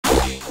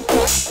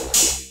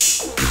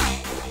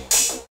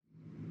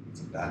That's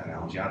a bad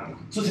analogy. I don't know.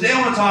 So today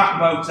I want to talk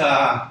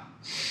about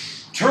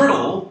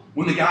turtle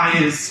when the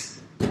guy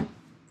is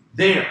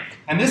there.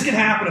 And this can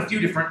happen a few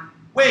different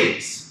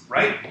ways,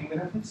 right?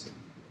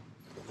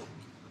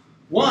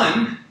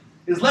 One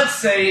is let's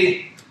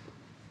say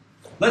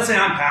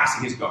I'm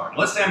passing his guard.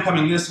 Let's say I'm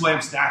coming this way,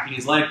 I'm stacking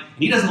his leg, and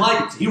he doesn't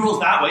like it, so he rolls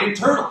that way and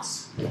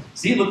turtles.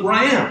 See, look where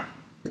I am.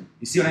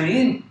 You see what I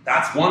mean?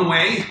 That's one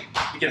way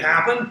it can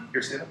happen.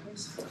 Here, stand up,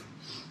 please.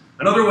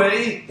 Another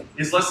way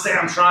is, let's say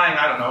I'm trying,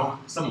 I don't know,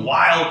 some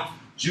wild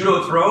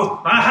judo throw.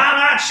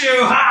 Ha at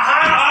you,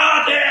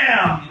 ha,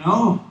 damn, you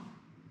know?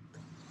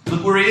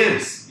 Look where he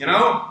is, you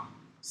know?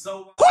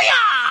 So,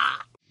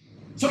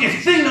 okay,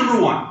 thing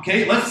number one,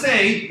 okay? Let's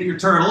say that you're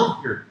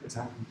turtle,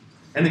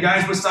 and the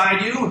guy's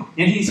beside you,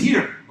 and he's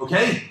here,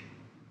 okay?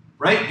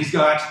 Right? He's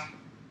got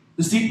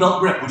the seatbelt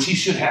grip, which he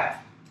should have.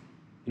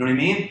 You know what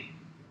I mean?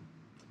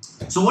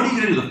 So what are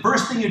you going to do? The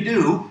first thing you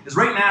do is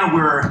right now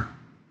we're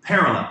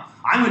parallel.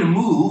 I'm going to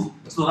move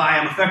so that I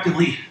am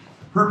effectively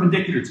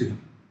perpendicular to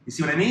him. You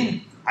see what I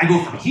mean? I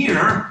go from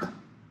here,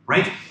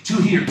 right, to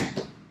here.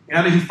 And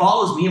either he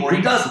follows me or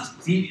he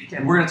doesn't. See?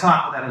 And we're going to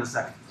talk about that in a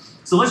second.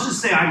 So let's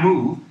just say I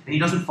move and he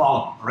doesn't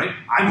follow me, all right?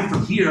 I move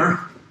from here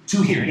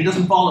to here and he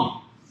doesn't follow me.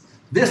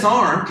 This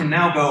arm can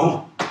now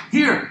go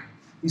here.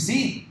 You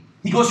see?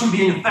 He goes from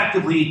being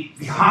effectively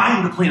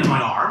behind the plane of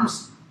my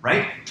arms,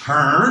 right?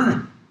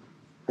 Turn.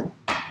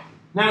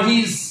 Now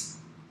he's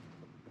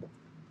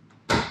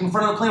in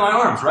front of the plane of my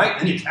arms, right?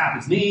 Then you tap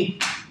his knee,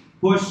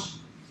 push,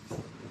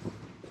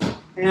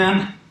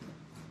 and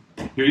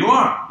here you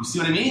are. You see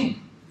what I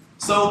mean?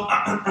 So,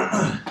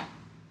 I'll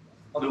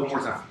do it one more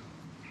time.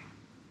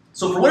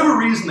 So for whatever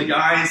reason, the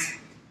guy's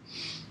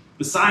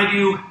beside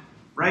you,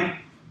 right?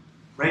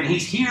 Right, and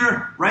he's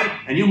here, right?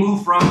 And you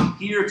move from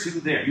here to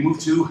there. You move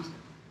to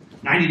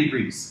 90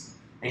 degrees.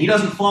 And he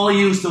doesn't follow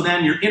you, so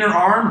then your inner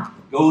arm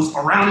goes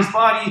around his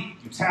body,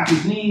 you tap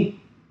his knee,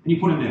 and you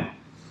put him down.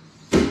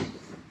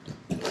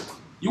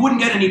 You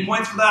wouldn't get any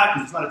points for that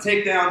because it's not a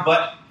takedown,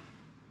 but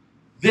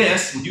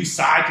this, with you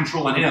side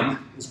controlling him,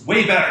 is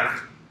way better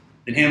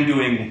than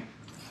him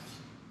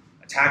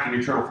attacking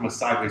your turtle from a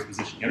sideways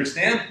position. You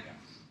understand?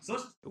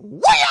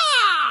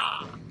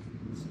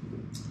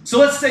 So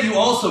let's say you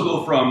also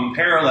go from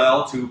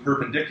parallel to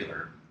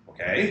perpendicular,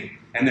 okay?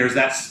 And there's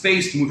that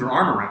space to move your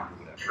arm around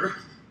or whatever,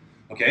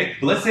 okay?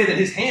 But let's say that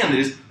his hand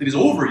that is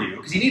over you,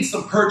 because he needs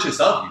some purchase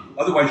of you.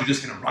 Otherwise, you're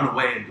just going to run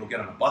away and go get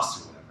on a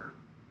bus or whatever,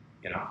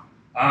 you know?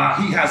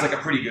 He has like a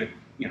pretty good,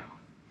 you know.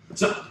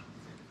 So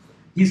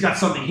he's got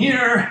something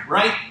here,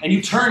 right? And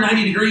you turn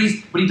 90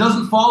 degrees, but he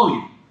doesn't follow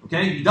you,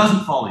 okay? He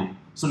doesn't follow you.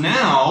 So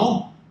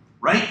now,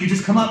 right, you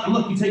just come up and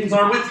look, you take his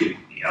arm with you.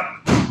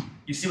 Yep.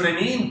 You see what I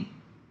mean?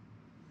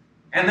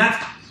 And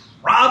that's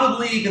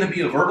probably going to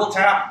be a verbal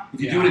tap if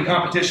you do it in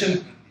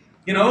competition,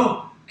 you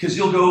know, because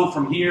you'll go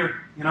from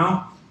here, you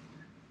know,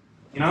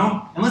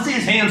 and let's say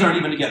his hands aren't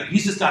even together.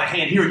 He's just got a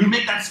hand here, and you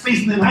make that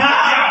space, and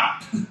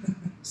then,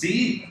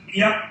 see?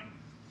 Yep.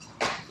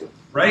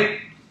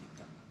 Right?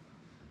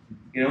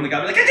 You know, and the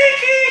guy will be like,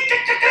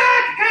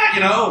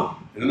 you know,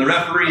 and then the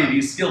referee, and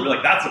he's skilled, be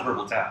like, that's a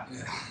verbal tap.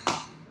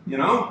 You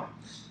know?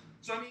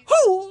 So, I mean,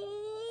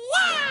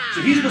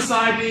 so he's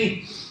beside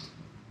me.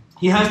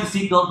 He has the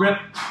seatbelt grip,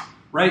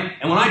 right?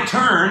 And when I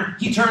turn,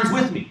 he turns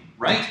with me,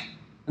 right?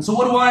 And so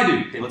what do I do?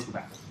 Okay, let's go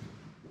back.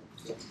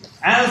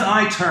 As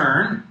I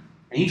turn,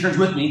 and he turns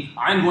with me,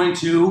 I'm going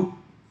to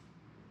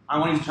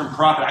use the term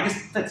crocodile. I guess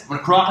it fits. I'm going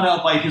to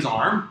crocodile bite his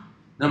arm,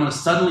 then I'm going to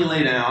suddenly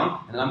lay down,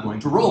 and then I'm going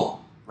to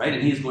roll, right?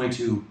 And he's going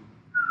to,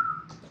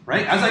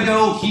 right? As I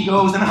go, he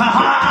goes, and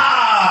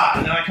ha-ha!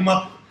 And then I come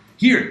up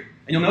here.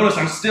 And you'll notice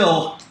I'm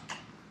still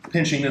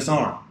pinching this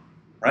arm,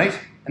 right?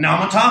 And now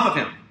I'm on top of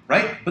him.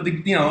 Right? But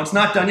it's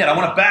not done yet. I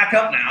want to back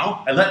up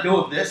now. I let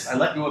go of this. I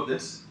let go of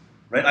this.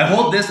 Right? I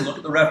hold this and look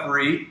at the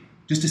referee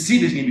just to see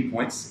if he's going to be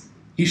points.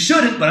 He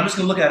shouldn't, but I'm just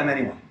going to look at him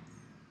anyway.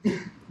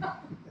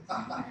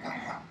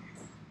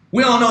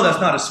 We all know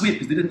that's not a sweep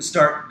because they didn't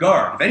start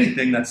guard. If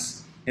anything,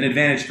 that's an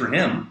advantage for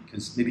him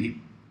because maybe he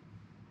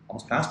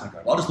almost passed my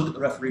guard. I'll just look at the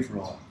referee for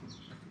a while.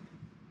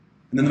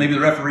 And then maybe the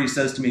referee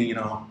says to me, you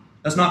know,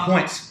 that's not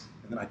points.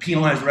 And then I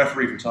penalize the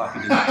referee for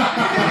talking to me.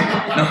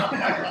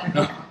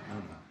 No.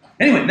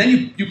 Anyway,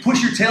 then you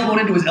push your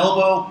tailbone into his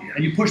elbow,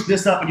 and you push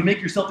this up, and you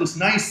make yourself this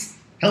nice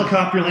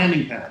helicopter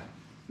landing pad.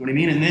 You know what I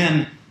mean? And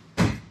then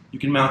you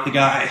can mount the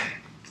guy.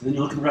 And then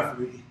you look at the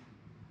referee.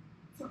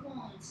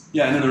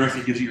 Yeah, and then the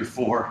referee gives you your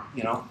 4,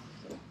 you know.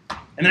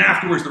 And then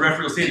afterwards, the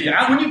referee will say to you,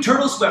 when you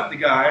turtle swept the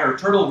guy, or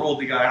turtle rolled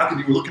the guy, how come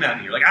you were looking at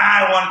me? You're like,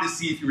 I wanted to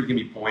see if you were going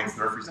to give me points.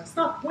 The referee says, that's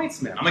not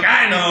points, man. I'm like,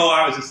 I know,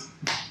 I was just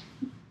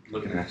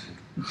looking at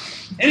you.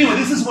 Anyway,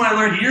 this is what I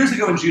learned years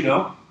ago in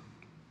judo.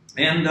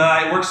 And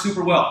it works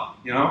super well,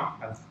 you know?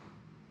 I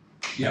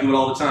do it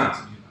all the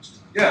time.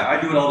 Yeah,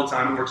 I do it all the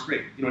time. It works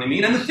great. You know what I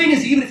mean? And the thing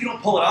is, even if you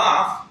don't pull it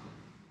off,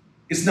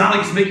 it's not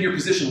like it's making your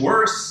position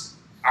worse.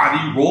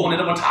 Either you roll and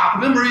end up on top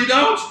of him or you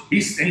don't.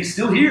 He's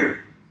still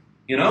here.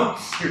 You know?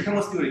 Here, come,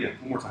 let's do it again.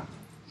 One more time.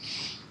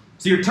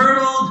 So you're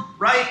turtled,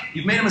 right?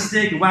 you've made a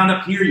mistake and wound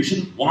up here. You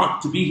shouldn't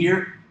want to be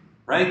here,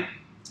 right?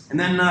 And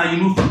then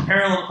you move from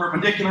parallel to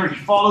perpendicular. He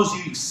follows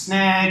you. You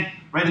snag,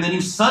 right? And then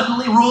you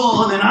suddenly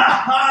roll. And then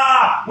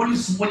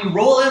when you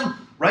roll him,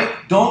 right?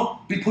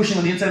 Don't be pushing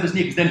on the inside of his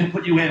knee because then he'll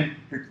put you in.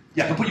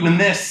 He'll put you in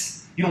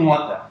this. You don't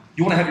want that.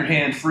 You want to have your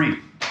hand free.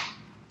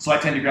 So I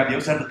tend to grab the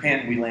outside of the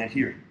pant and we land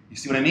here. You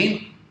see what I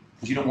mean?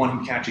 Because you don't want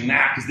him catching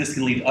that because this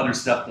can lead to other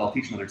stuff that I'll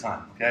teach another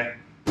time. Okay?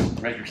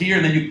 Right, you're here,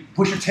 and then you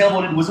push your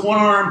tailbone into with one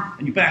arm,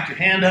 and you back your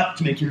hand up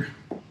to make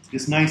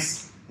this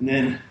nice, and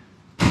then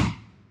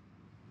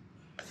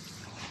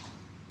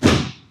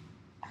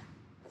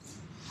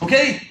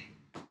okay.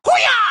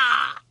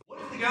 Hoo-yah! What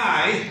if the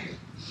guy,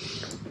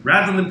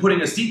 rather than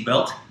putting a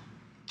seatbelt,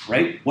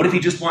 right? What if he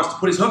just wants to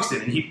put his hooks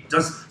in and he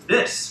does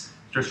this?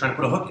 Starts trying to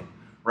put a hook in,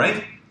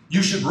 right?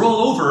 You should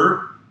roll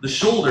over the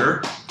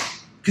shoulder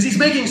because he's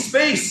making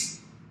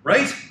space,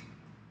 right?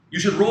 You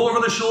should roll over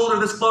the shoulder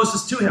that's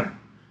closest to him.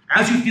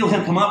 As you feel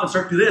him come up and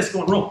start to do this,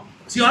 go and roll.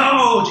 See,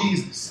 oh,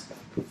 Jesus.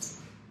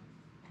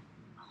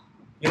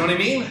 You know what I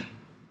mean?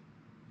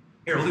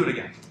 Here, we'll do it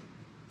again.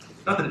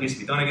 Not that it needs to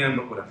be done again,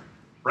 but whatever,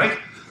 right?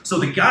 So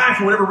the guy,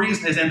 for whatever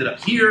reason, has ended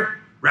up here.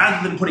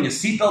 Rather than putting a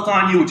seatbelt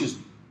on you, which is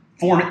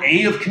form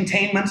A of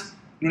containment,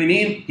 you know what I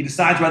mean? He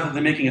decides rather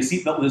than making a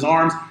seatbelt with his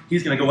arms,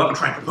 he's going to go up and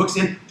try and put hooks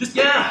in. Just,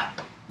 yeah.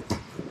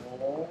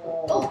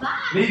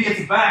 Maybe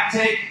it's a back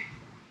take.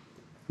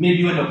 Maybe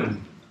you end up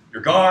in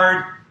your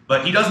guard,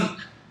 but he doesn't.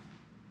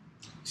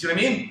 See what I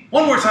mean?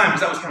 One more time, because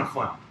that was kind of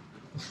fun.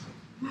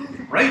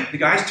 Right? The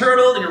guy's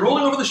turtled, and you're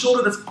rolling over the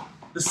shoulder that's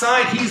the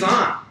side he's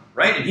on.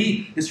 Right? And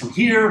he is from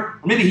here,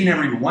 or maybe he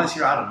never even was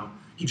here, I don't know.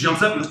 He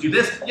jumps up, and let's do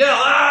this. Yell,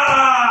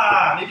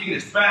 ah! Maybe you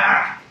get his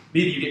back.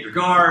 Maybe you get your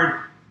guard.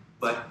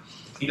 But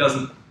he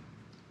doesn't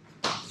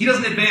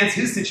advance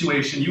his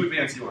situation, you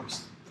advance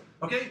yours.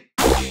 Okay?